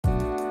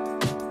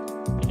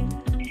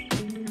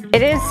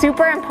It is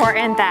super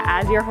important that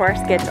as your horse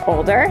gets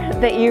older,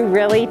 that you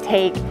really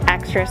take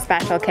extra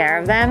special care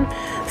of them.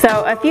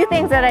 So a few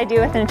things that I do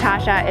with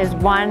Natasha is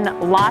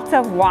one, lots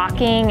of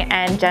walking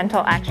and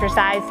gentle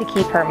exercise to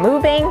keep her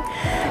moving.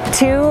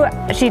 Two,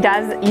 she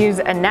does use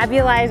a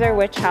nebulizer,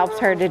 which helps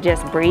her to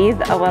just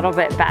breathe a little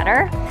bit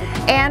better.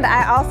 And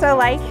I also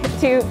like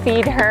to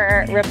feed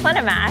her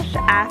RepleniMash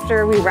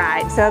after we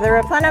ride. So the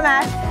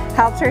RepleniMash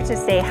helps her to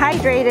stay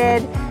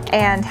hydrated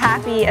and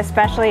happy,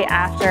 especially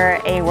after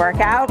a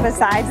workout,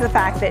 besides the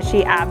fact that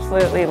she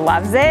absolutely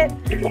loves it.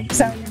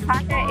 So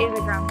Natasha is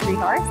a Grand Prix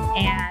horse,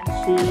 and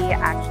she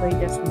actually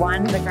just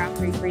won the Grand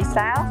Prix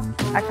freestyle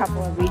a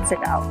couple of weeks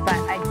ago. But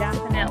I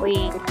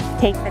definitely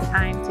take the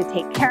time to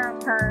take care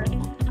of her,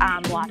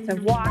 lots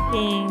of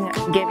walking,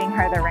 giving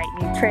her the right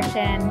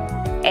nutrition,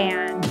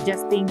 and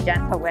just being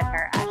gentle with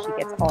her as she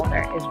gets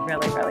older is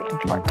really, really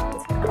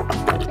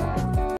important.